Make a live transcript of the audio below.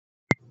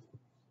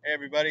Hey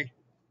everybody,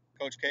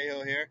 Coach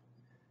Cahill here.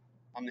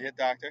 I'm the Hit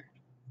Doctor,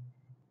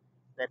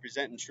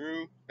 representing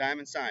True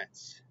Diamond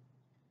Science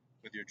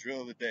with your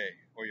drill of the day,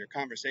 or your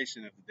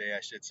conversation of the day,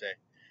 I should say.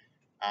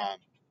 Um,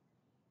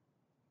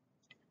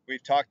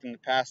 we've talked in the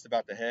past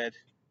about the head,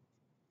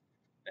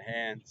 the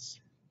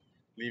hands,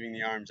 leaving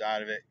the arms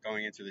out of it,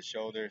 going into the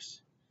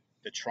shoulders,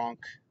 the trunk,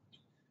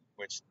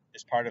 which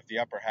is part of the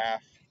upper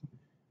half,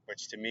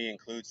 which to me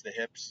includes the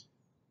hips.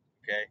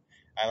 Okay,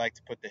 I like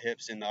to put the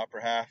hips in the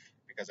upper half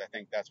because I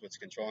think that's what's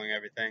controlling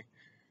everything.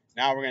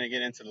 Now we're going to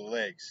get into the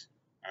legs.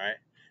 All right.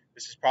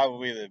 This is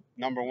probably the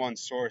number one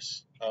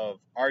source of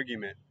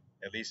argument,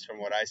 at least from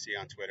what I see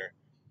on Twitter,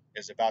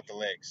 is about the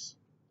legs.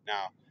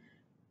 Now,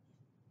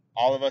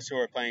 all of us who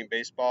are playing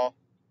baseball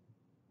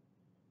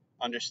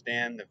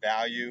understand the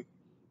value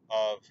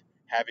of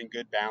having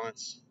good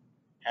balance,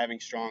 having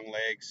strong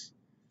legs,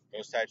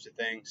 those types of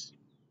things.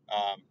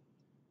 Um,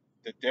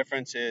 the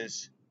difference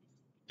is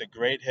the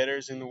great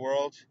hitters in the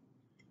world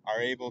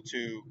are able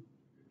to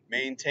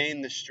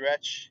maintain the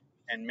stretch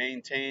and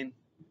maintain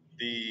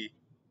the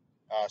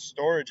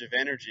storage of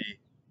energy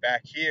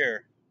back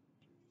here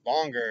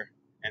longer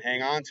and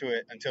hang on to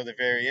it until the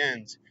very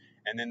end,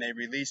 and then they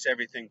release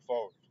everything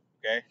forward.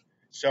 Okay,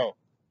 so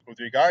with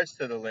regards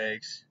to the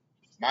legs,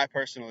 my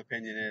personal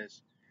opinion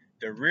is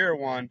the rear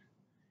one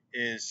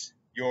is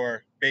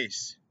your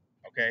base.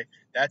 Okay,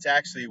 that's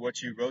actually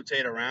what you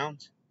rotate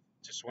around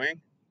to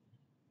swing.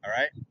 All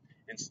right,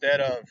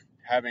 instead of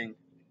having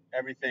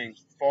everything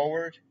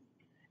forward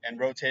and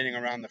rotating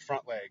around the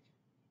front leg.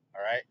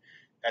 All right,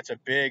 that's a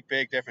big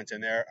difference,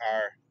 and there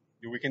are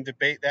we can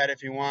debate that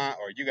if you want,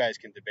 or you guys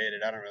can debate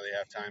it. I don't really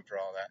have time for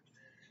all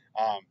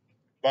that.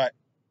 But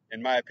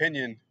in my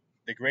opinion,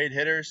 the great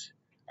hitters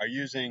are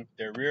using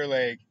their rear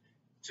leg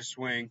to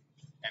swing,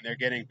 and they're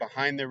getting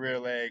behind the rear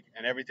leg,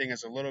 and everything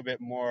is a little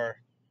bit more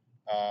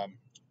um,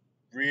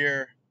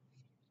 rear,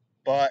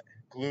 butt,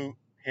 glute,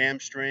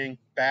 hamstring,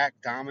 back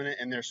dominant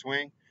in their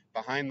swing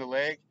behind the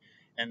leg,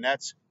 and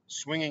that's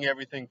swinging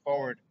everything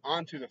forward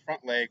onto the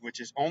front leg, which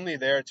is only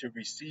there to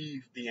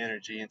receive the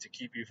energy and to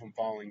keep you from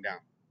falling down.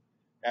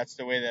 That's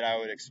the way that I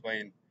would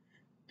explain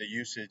the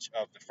usage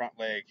of the front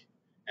leg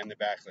and the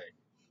back leg.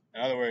 In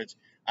other words,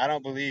 I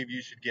don't believe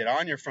you should get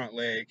on your front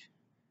leg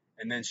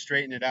and then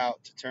straighten it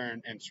out to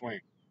turn and swing.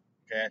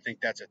 Okay, I think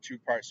that's a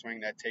two-part swing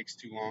that takes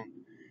too long.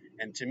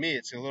 And to me,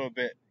 it's a little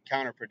bit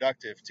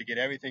counterproductive to get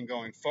everything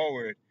going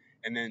forward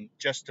and then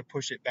just to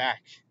push it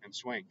back and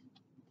swing.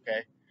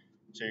 Okay,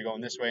 so you're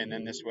going this way and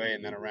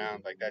then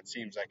around. Like that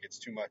seems like it's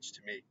too much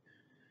to me.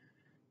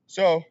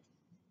 So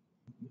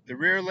the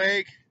rear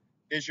leg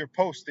is your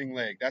posting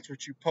leg. That's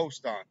what you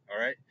post on. All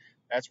right,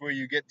 that's where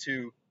you get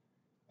to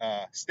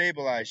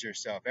stabilize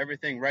yourself.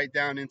 Everything right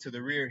down into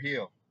the rear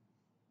heel.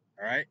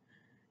 All right,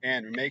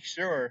 and make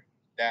sure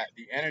that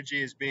the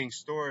energy is being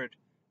stored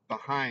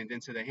behind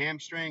into the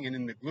hamstring and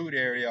in the glute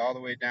area all the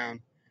way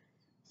down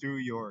through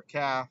your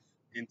calf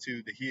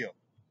into the heel.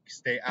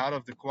 Stay out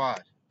of the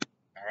quad.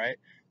 All right.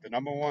 The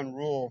number one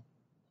rule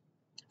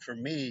for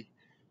me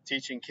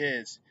teaching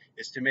kids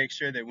is to make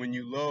sure that when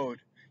you load,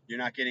 you're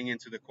not getting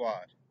into the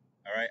quad.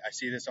 All right. I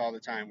see this all the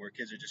time where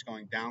kids are just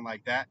going down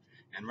like that,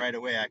 and right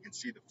away I can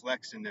see the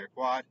flex in their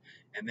quad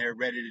and they're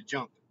ready to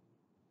jump.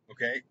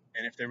 Okay.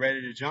 And if they're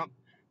ready to jump,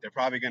 they're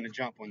probably going to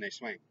jump when they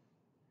swing,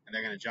 and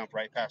they're going to jump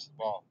right past the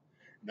ball.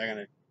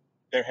 And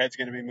their head's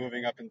going to be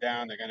moving up and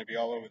down. They're going to be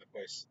all over the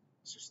place.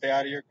 So stay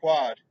out of your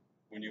quad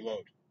when you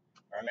load.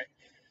 All right.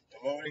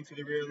 The loading to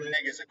the rear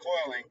leg is a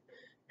coiling,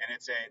 and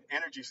it's an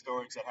energy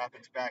storage that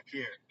happens back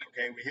here.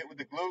 Okay. We hit with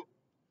the glute.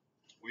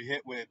 We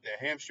hit with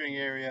the hamstring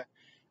area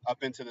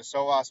up into the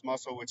psoas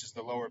muscle, which is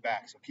the lower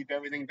back. So keep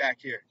everything back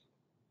here.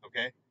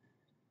 Okay.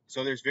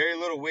 So there's very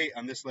little weight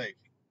on this leg.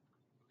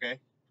 Okay.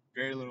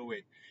 Very little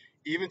weight.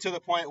 Even to the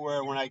point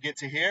where when I get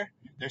to here,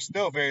 there's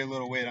still very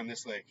little weight on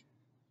this leg.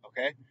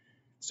 Okay.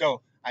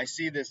 So I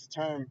see this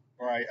term,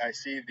 or I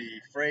see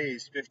the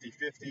phrase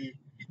 50-50.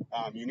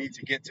 You need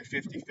to get to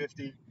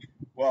 50-50.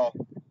 Well,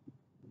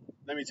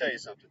 let me tell you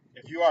something.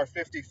 If you are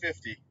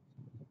 50-50,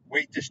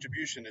 weight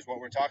distribution is what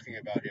we're talking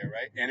about here,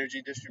 right?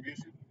 Energy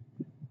distribution.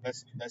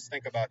 Let's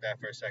think about that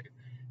for a second.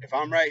 If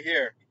I'm right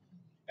here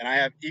and I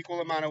have equal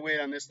amount of weight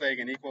on this leg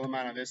and equal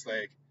amount on this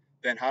leg,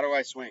 then how do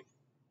I swing?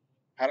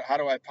 How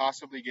do I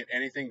possibly get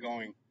anything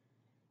going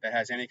that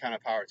has any kind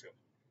of power to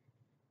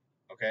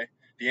it? Okay?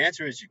 The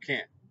answer is you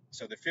can't.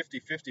 So the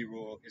 50-50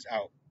 rule is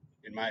out,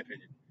 in my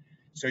opinion.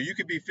 So you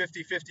could be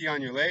 50-50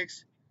 on your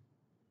legs,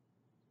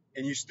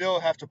 and you still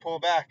have to pull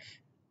back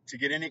to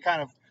get any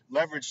kind of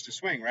leverage to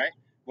swing, right?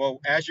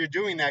 Well, as you're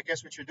doing that,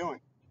 guess what you're doing?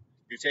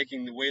 You're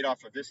taking the weight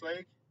off of this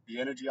leg,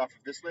 the energy off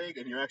of this leg,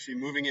 and you're actually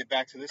moving it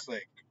back to this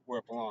leg where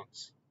it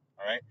belongs.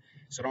 All right?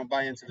 So don't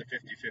buy into the 50-50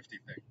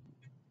 thing.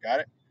 Got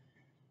it?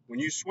 When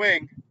you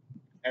swing,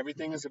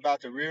 everything is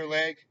about the rear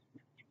leg,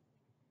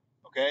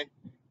 okay?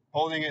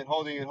 Holding it,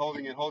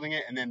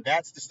 and then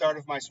that's the start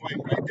of my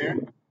swing right there.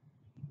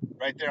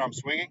 Right there, I'm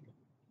swinging,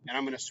 and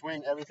I'm going to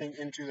swing everything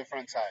into the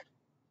front side.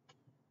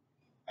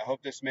 I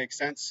hope this makes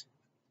sense.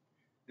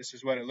 This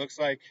is what it looks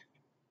like.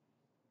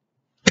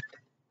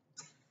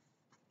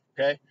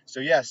 Okay, so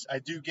yes, I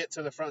do get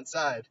to the front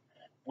side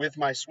with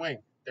my swing.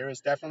 There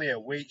is definitely a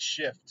weight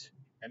shift,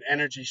 an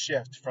energy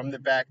shift from the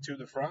back to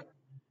the front.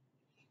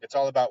 It's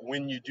all about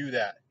when you do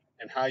that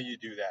and how you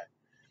do that.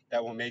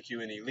 That will make you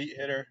an elite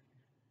hitter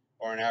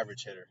or an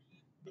average hitter.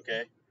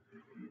 Okay,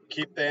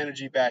 keep the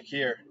energy back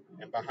here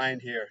and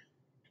behind here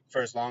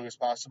for as long as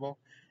possible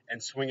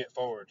and swing it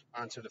forward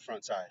onto the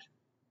front side.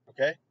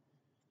 Okay,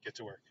 get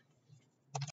to work.